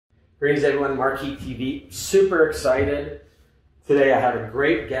Greetings everyone, Marquee TV. Super excited. Today I have a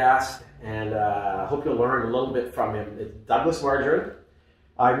great guest and I hope you'll learn a little bit from him. It's Doug Margerum.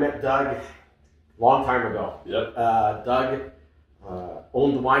 I met Doug a long time ago. Yep. Doug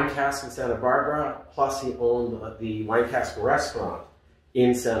owned the Wine Cask in Santa Barbara, plus he owned the Wine Cask restaurant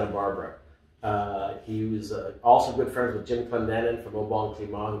in Santa Barbara. He was also good friends with Jim Clendenin from Aubon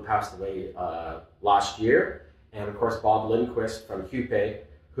Clément, who passed away last year. And of course Bob Lindquist from Hupe,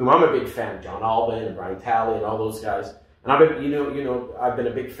 whom I'm a big fan of, John Albin and Brian Talley and all those guys. And I've been, I've been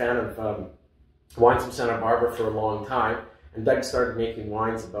a big fan of wines from Santa Barbara for a long time. And Doug started making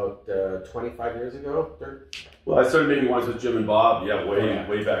wines about 25 years ago. Well, I started making wines with Jim and Bob, way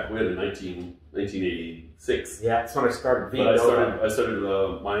back when, in 1986. Yeah, that's when I started. But I started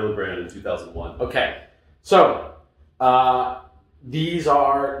my own brand in 2001. Okay, so these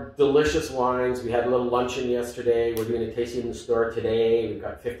are delicious wines. We had a little luncheon yesterday. We're doing a tasting in the store today. We've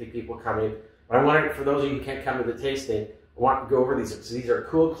got 50 people coming. But I wanted, for those of you who can't come to the tasting, I want to go over these. So these are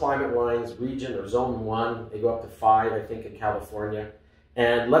cool climate wines, region or zone 1. They go up to 5, I think, in California.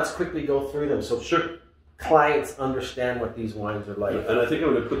 And let's quickly go through them so clients understand what these wines are like. And I think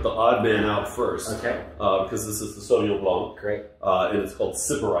I'm going to put the odd man out first. Okay. Because this is the Sauvignon Blanc. Great. And it's called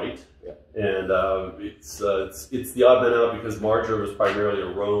Sybarite. Yeah. And it's the odd man out because Margerum is primarily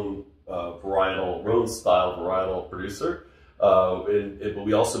a Rhône Rhône style varietal producer. But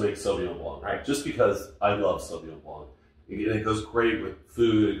we also make Sauvignon Blanc, right? Just because I love Sauvignon Blanc. It goes great with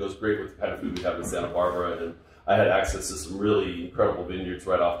food. It goes great with the kind of food we have in Santa Barbara. And I had access to some really incredible vineyards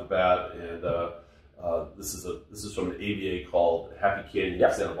right off the bat. And this is from an AVA called Happy Canyon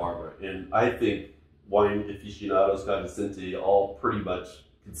in Santa Barbara. And I think wine aficionados, cognoscenti, all pretty much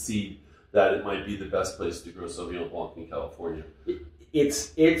concede that it might be the best place to grow Sauvignon Blanc in California.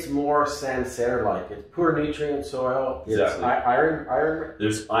 It's more Sancerre-like. It's poor nutrient soil. Exactly. It's iron.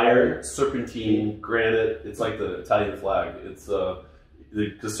 There's iron, serpentine, granite. It's like the Italian flag. It's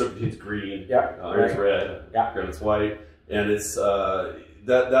because serpentine's green, iron's red, granite's white, and it's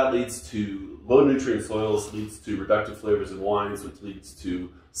that leads to low nutrient soils, leads to reductive flavors in wines, which leads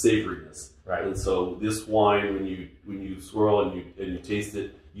to savoriness. Right. And so this wine, when you swirl and you taste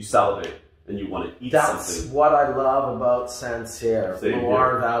it, you salivate. And you want to eat something. That's what I love about Sancerre,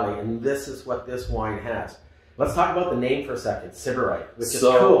 Loire Valley, and this is what this wine has. Let's talk about the name for a second, Sybarite, which is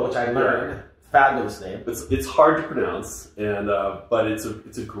cool, which I learned. Yeah. Fabulous name. It's hard to pronounce, and but it's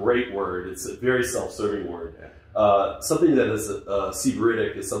a great word. It's a very self-serving word. Something that is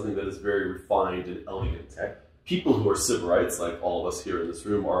Sybaritic is something that is very refined and elegant. Okay. People who are Sybarites, like all of us here in this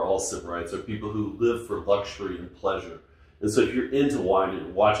room, are all Sybarites, are people who live for luxury and pleasure. And so if you're into wine and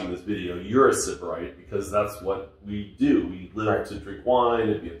you're watching this video, you're a Sybarite because that's what we do. We live to drink wine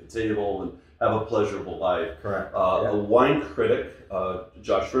and be at the table and have a pleasurable life. Correct. A wine critic,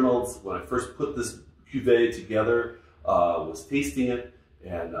 Josh Reynolds, when I first put this cuvee together, was tasting it.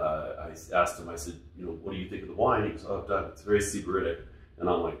 And I asked him, I said, what do you think of the wine? He goes, oh, Doug, it's very Sybaritic. And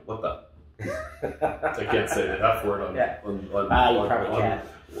I'm like, what the? I can't say the F word on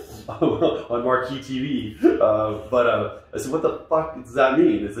Marquee TV. But I said, what the fuck does that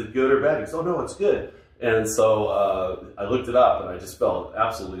mean? Is it good or bad? He goes, oh no, it's good. And so I looked it up and I just fell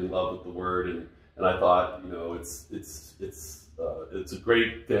absolutely in love with the word. And I thought, it's a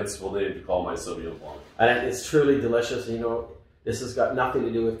great fanciful name to call my Sauvignon Blanc. And it's truly delicious. This has got nothing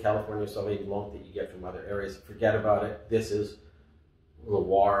to do with California Sauvignon Blanc that you get from other areas. Forget about it. This is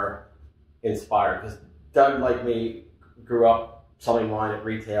Loire inspired. Because Doug, like me, grew up selling wine at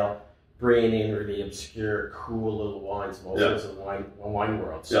retail, bringing in really obscure, cool little wines from all sorts of wine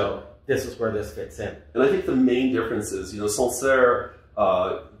world. So this is where this fits in. And I think the main difference is, Sancerre,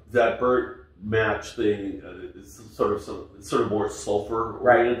 that burnt match thing is sort of more sulfur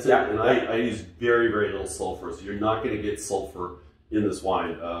oriented, and I use very, very little sulfur, so you're not going to get sulfur in this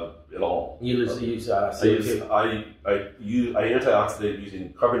wine at all. You use I antioxidate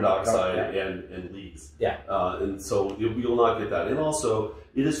using carbon dioxide and leaves. And so you'll not get that. And also,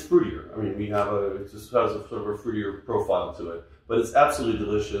 it is fruitier. I mean, it just has a sort of a fruitier profile to it. But it's absolutely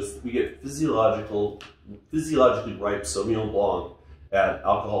delicious. We get physiologically ripe Sauvignon Blanc at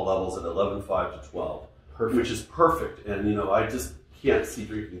alcohol levels at 11.5 to 12, which is perfect. And I just can't see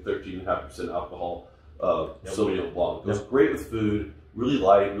drinking 13.5% alcohol Sauvignon Blanc. It goes great with food, really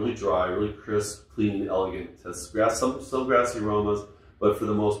light, really dry, really crisp, clean, elegant. It has some grassy aromas, but for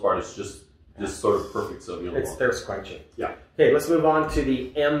the most part, it's just sort of perfect Sauvignon Blanc. It's thirst quenching. Yeah. Okay, let's move on to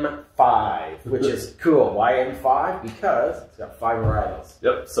the M5, which is cool. Why M5? Because it's got 5 varietals.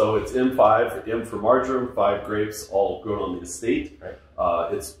 Yep. So it's M5, M for Margerum, 5 grapes, all grown on the estate. Right.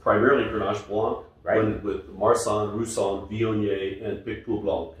 It's primarily Grenache Blanc, blended with Marsanne, Roussanne, Viognier, and Picpoul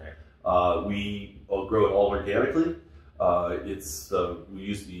Blanc. Okay. We grow it all organically. We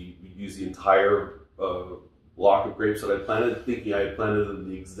use the entire block of grapes that I planted, thinking I had planted them in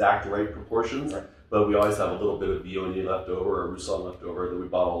the exact right proportions. Right. But we always have a little bit of Viognier left over, or Roussanne left over, that we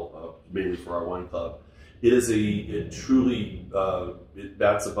bottle mainly for our wine club. It is it truly it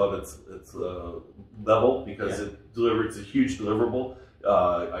bats above its level, because it's a huge deliverable.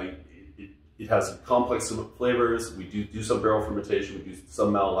 It has complex flavors. We do some barrel fermentation, we do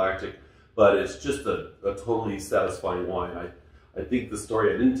some malolactic, but it's just a totally satisfying wine. I think the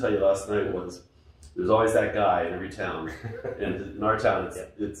story I didn't tell you last night was, there's always that guy in every town, and in our town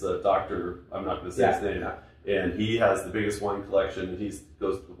it's a doctor, I'm not going to say his name, and he has the biggest wine collection, and he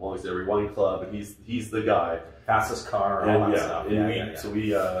goes to every wine club, and he's the guy. Fastest car, all that stuff. So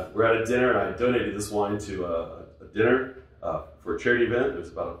we're at a dinner, and I donated this wine to a dinner for a charity event.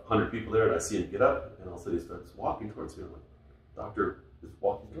 There's about 100 people there, and I see him get up, and all of a sudden he starts walking towards me. I'm like, doctor is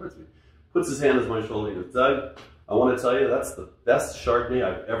walking towards me. Puts his hand on my shoulder and goes, Doug, I want to tell you, that's the best Chardonnay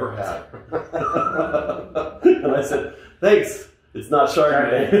I've ever had. And I said, thanks, it's not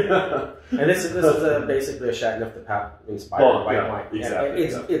Chardonnay. And this is basically a Chateauneuf de Pape inspired white wine. Exactly.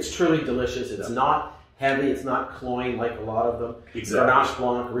 It's truly delicious. It's not heavy. It's not cloying like a lot of them. Exactly. Grenache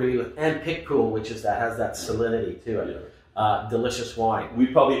Blanc, really, and Picpoul, which is has that salinity to it. Delicious wine. We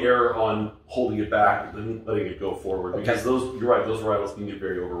probably err on holding it back and letting it go forward, because you're right, those varietals can get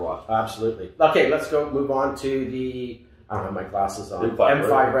very overwrought. Absolutely. Okay, let's move on to the, I don't have my glasses on.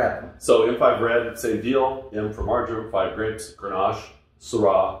 M5 Red. So M5 Red, same deal. M for Margerum, 5 grapes, Grenache,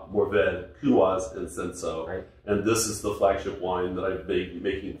 Syrah, Mourvèdre, Cunoise, and Cinsault. Right. And this is the flagship wine that I've been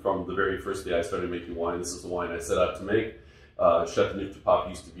making from the very first day I started making wine. This is the wine I set out to make. Chateauneuf de Pape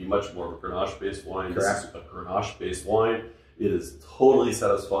used to be much more of a Grenache-based wine. Correct. This is a Grenache-based wine. It is totally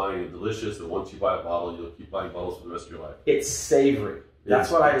satisfying and delicious, and once you buy a bottle, you'll keep buying bottles for the rest of your life. It's savory.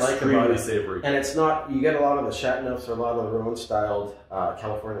 That's what I like about it. Savory. And it's not, you get a lot of the Chateauneufs or a lot of the Rhône-styled,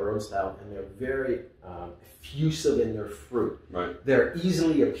 California Rhône-styled, and they're very effusive in their fruit. Right. They're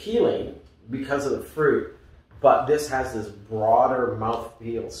easily appealing because of the fruit, but this has this broader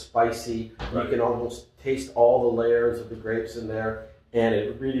mouthfeel, spicy. Right. You can almost taste all the layers of the grapes in there, and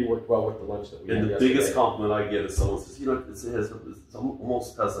it really worked well with the lunch that we had yesterday. And the biggest compliment I get is someone says, you know, it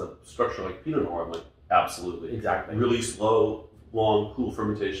almost has a structure like Pinot Noir. I'm like, absolutely. Exactly. Really slow, long, cool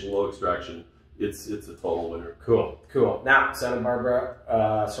fermentation, low extraction. It's a total winner. Cool, cool. Now, Santa Barbara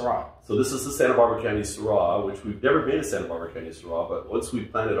Syrah. So this is the Santa Barbara County Syrah, which we've never made a Santa Barbara County Syrah, but once we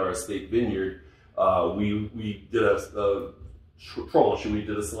planted our estate vineyard, we did a tranche, we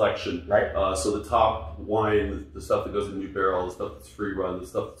did a selection. Right. So the top wine, the stuff that goes in new barrel, the stuff that's free run, the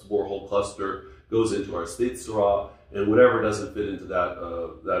stuff that's more whole cluster, goes into our estate Syrah, and whatever doesn't fit into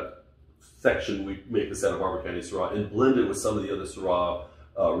that section, we make the Santa Barbara County Syrah and blend it with some of the other Syrah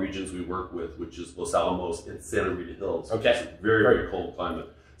regions we work with, which is Los Alamos and Santa Rita Hills. Okay. Which is a very, very cold climate.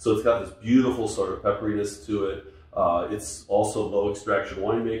 So it's got this beautiful sort of pepperiness to it. It's also low extraction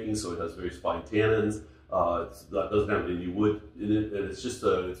winemaking, so it has very fine tannins. It doesn't have any wood in it, and it's just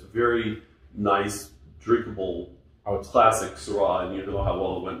it's a very nice, drinkable, classic Syrah. And you know how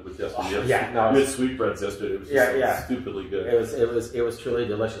well it went with yesterday. We had sweetbreads yesterday. It was just stupidly good. It was truly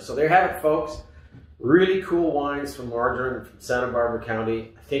delicious. So there you have it, folks. Really cool wines from Margerum, from Santa Barbara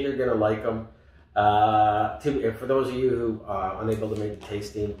County. I think you're gonna like them. For those of you who are unable to make the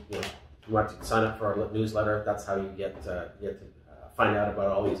tasting, you want to sign up for our newsletter. That's how you get to find out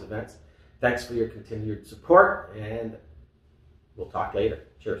about all these events. Thanks for your continued support, and we'll talk later.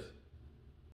 Cheers.